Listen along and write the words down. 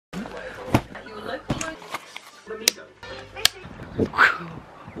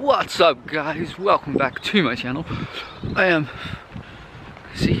What's up guys, welcome back to my channel. I am,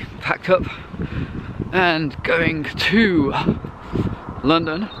 packed up and going to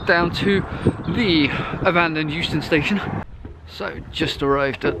London, down to the abandoned Euston station. So just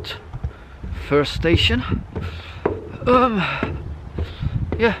arrived at first station.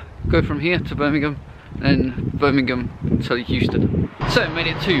 Yeah, go from here to Birmingham, then Birmingham to Euston. So made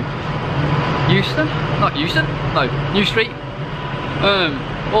it to Euston, not Euston, no, New Street.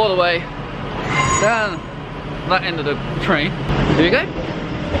 All the way down that end of the train. Here we go.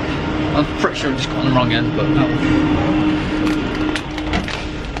 I'm pretty sure I just got on the wrong end, but no.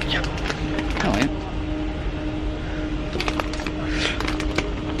 Yeah. Oh yeah.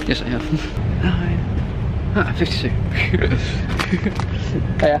 Yes I have. 52.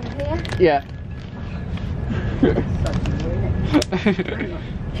 Yeah.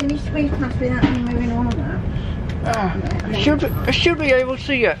 Can you squeeze past without me moving on that? I should be able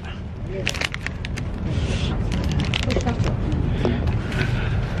to, yeah.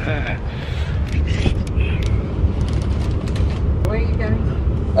 Where are you going?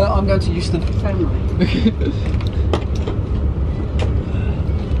 I'm going to Euston.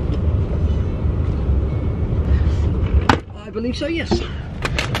 I believe so, yes.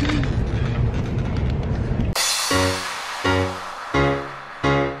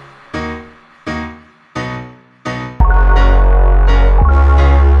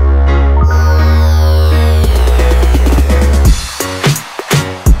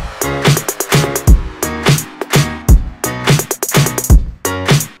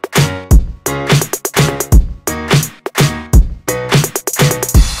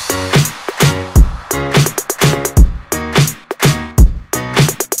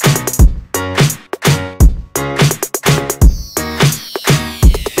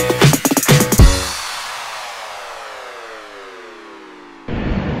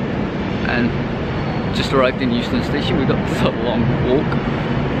 Just arrived in Euston station. We got a long walk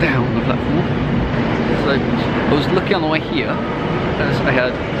down the platform. So I was lucky on the way here as I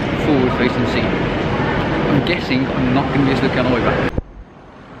had forward facing seat. I'm guessing I'm not going to be as lucky on the way back.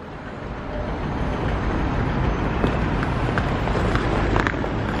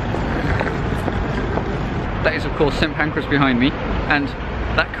 That is of course St Pancras behind me, and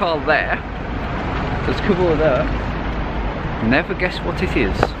that car there, there's a couple there, never guess what it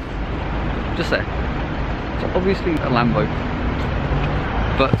is. Just there. It's obviously a Lambo,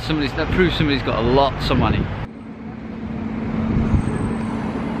 but that proves somebody's got lots of money.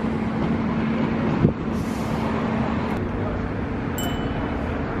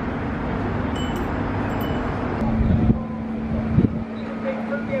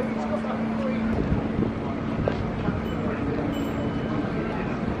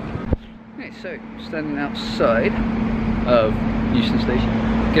 Okay, so standing outside of Euston station.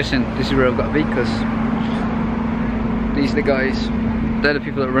 Guessing this is where I've got to be because these are the guys, they're the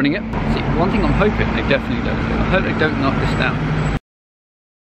people that are running it. See, one thing I'm hoping they definitely don't do, I hope they don't knock this down.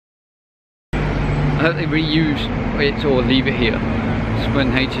 I hope they reuse it or leave it here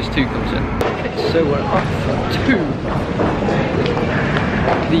when HS2 comes in. Okay, so we're off to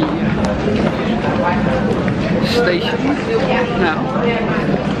the station now.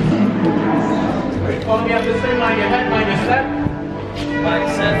 You have to say mind your head, mind your step. Right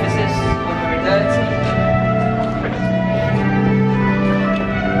surfaces are very dirty.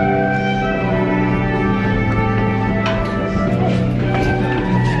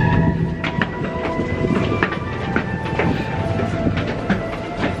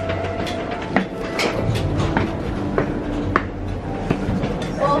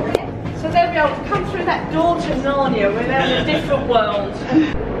 So they'll be able to come through that door to Narnia. We're now in a different world.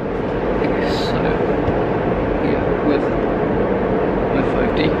 So, yeah, with my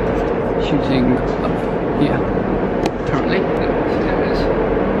 5D shooting up here currently. There is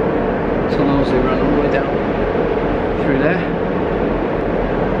tunnels that run all the way down through there.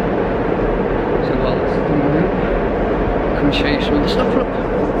 So while it's doing that, I can show you some of the stuff. Look,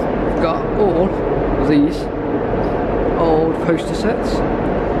 we've got all of these old poster sets.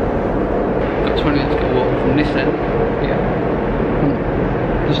 Got 20 minutes to walk from this end,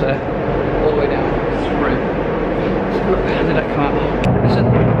 just there, all the way down through. So look, how did that come out? Listen.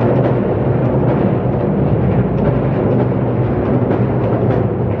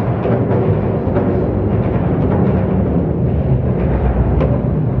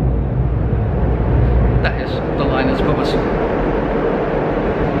 That is the line that's above us. So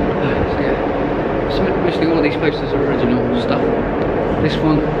yeah, so basically all these posters are original stuff. This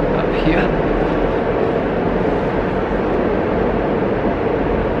one up here.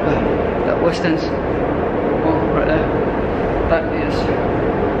 That West End's, well, that is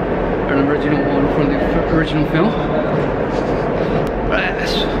an original one from the original film. Right,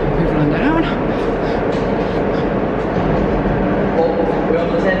 let's move on down. We're on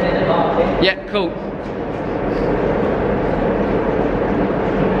the 10-minute mark here. Yeah, cool.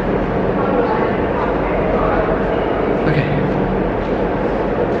 Okay.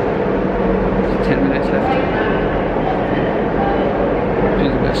 10 minutes left.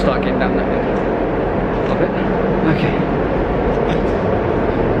 Just gonna start getting down that bit. Love it. Okay.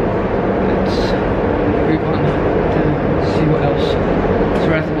 Let's move on to see what else. Is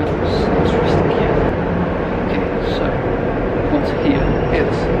there anything else interesting here? Okay, so what's here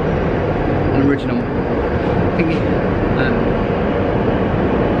is an original thingy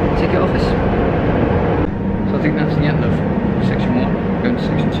ticket office. So I think that's the end of section 1, going to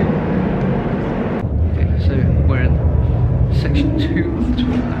section 2. Okay, so we're in section 2 of the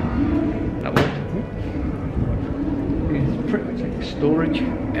tour now. That worked. It's pretty much like a storage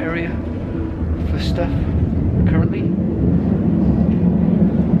area for stuff currently.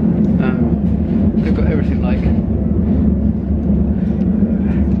 They've got everything like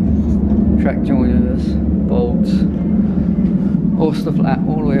track joiners, bolts, all stuff like that,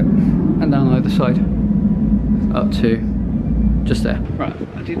 all the way up and down either side, up to just there. Right,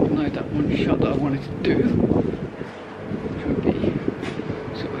 I didn't know that one shot that I wanted to do, which would be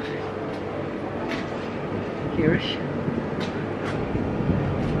sort of here-ish.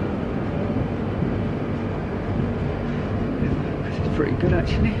 This is pretty good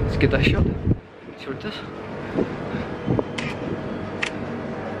actually. Let's get that shot. See what it does.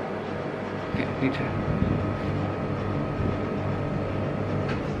 Okay, need to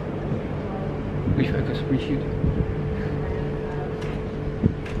refocus, reshoot.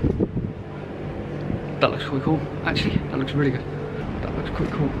 That looks quite cool. Actually, that looks really good. That looks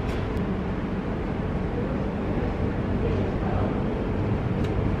quite cool.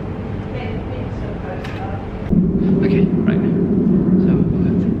 Okay, right. So we'll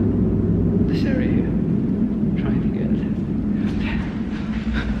have this area here. Trying to get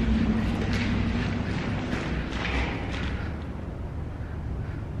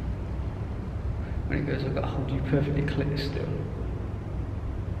when it goes, I've got to hold you perfectly clear still.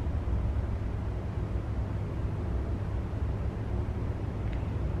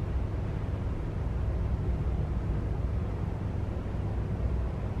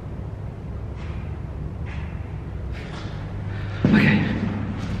 Okay.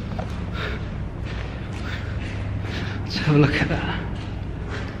 Let's have a look at that.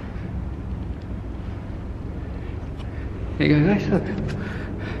 There you go guys, look.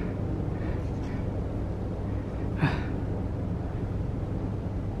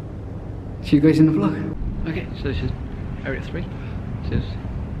 See you guys in the vlog. Okay, so this is area 3.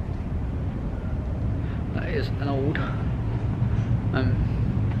 That is an old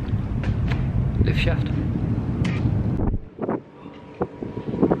lift shaft.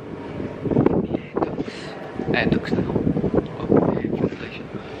 Air ducts now. Ventilation.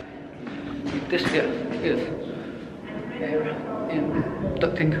 This here is air in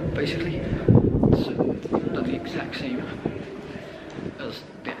ducting basically. It's not the exact same as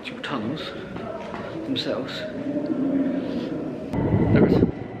the actual tunnels themselves. There it is.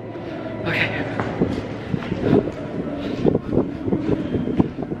 Okay.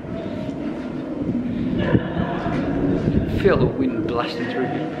 Feel the wind blasting through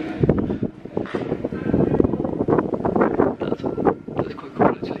here. That's quite cool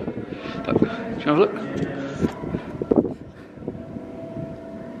actually. But, do you have a look?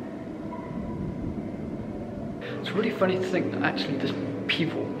 It's really funny to think that actually there's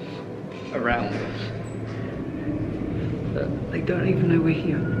people around us that they don't even know we're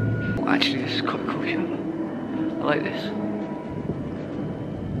here. Well, actually, this is quite a cool shot. I like this.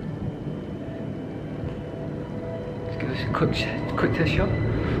 Let's give this a quick test shot.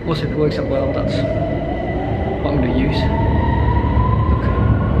 Also, if it works out well, that's what I'm going to use.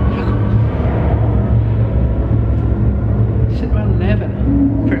 Look. Sit around there then,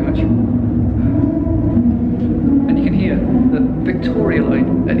 pretty much. And you can hear the Victoria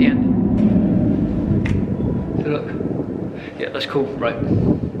line at the end. So look. Yeah, that's cool, right.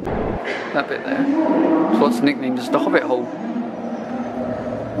 That bit there is what's nicknamed as the Hobbit hole.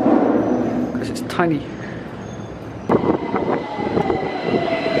 Because it's tiny.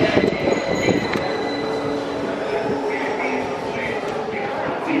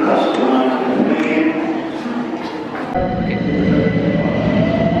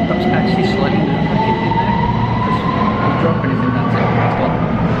 That's actually slightly nerve-wracking in there, because if you drop anything, that's it, it's gone.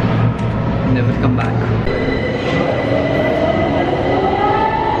 Never to come back.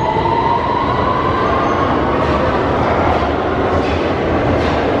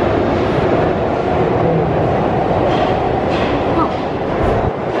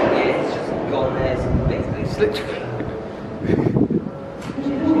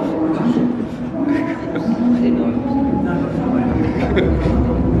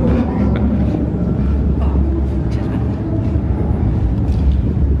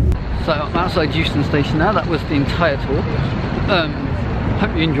 outside Euston station now. That was the entire tour.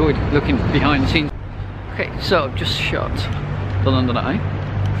 Hope you enjoyed looking behind the scenes. Okay, so I've just shot the London Eye.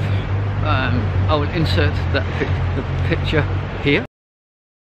 I will insert the picture here.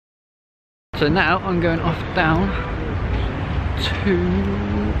 So now I'm going off down to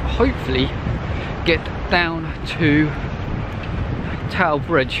hopefully get down to Tower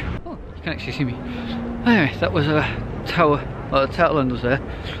Bridge. Oh, you can actually see me. Anyway, that was a Tower, well, the Tower London was there.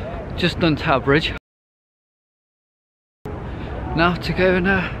 Just done Tower Bridge. Now to go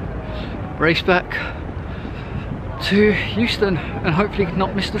and race back to Euston and hopefully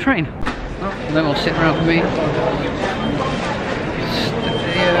not miss the train. Oh, no more sitting around for me.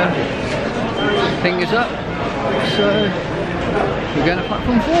 Fingers up. So we're going to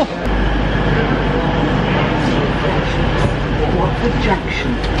platform 4. Watford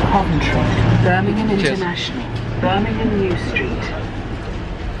Junction, Coventry, Birmingham International, Birmingham New Street.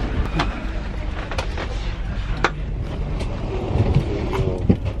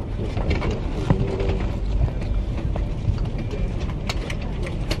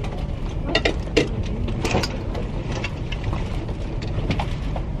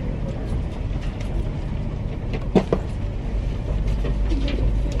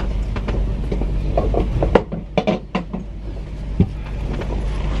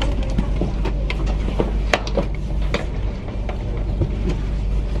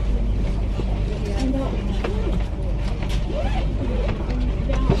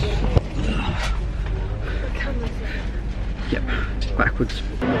 Yep, backwards.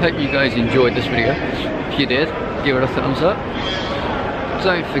 Hope you guys enjoyed this video. If you did, give it a thumbs up.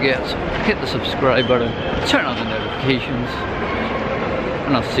 Don't forget, hit the subscribe button, turn on the notifications,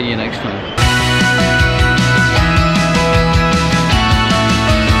 and I'll see you next time.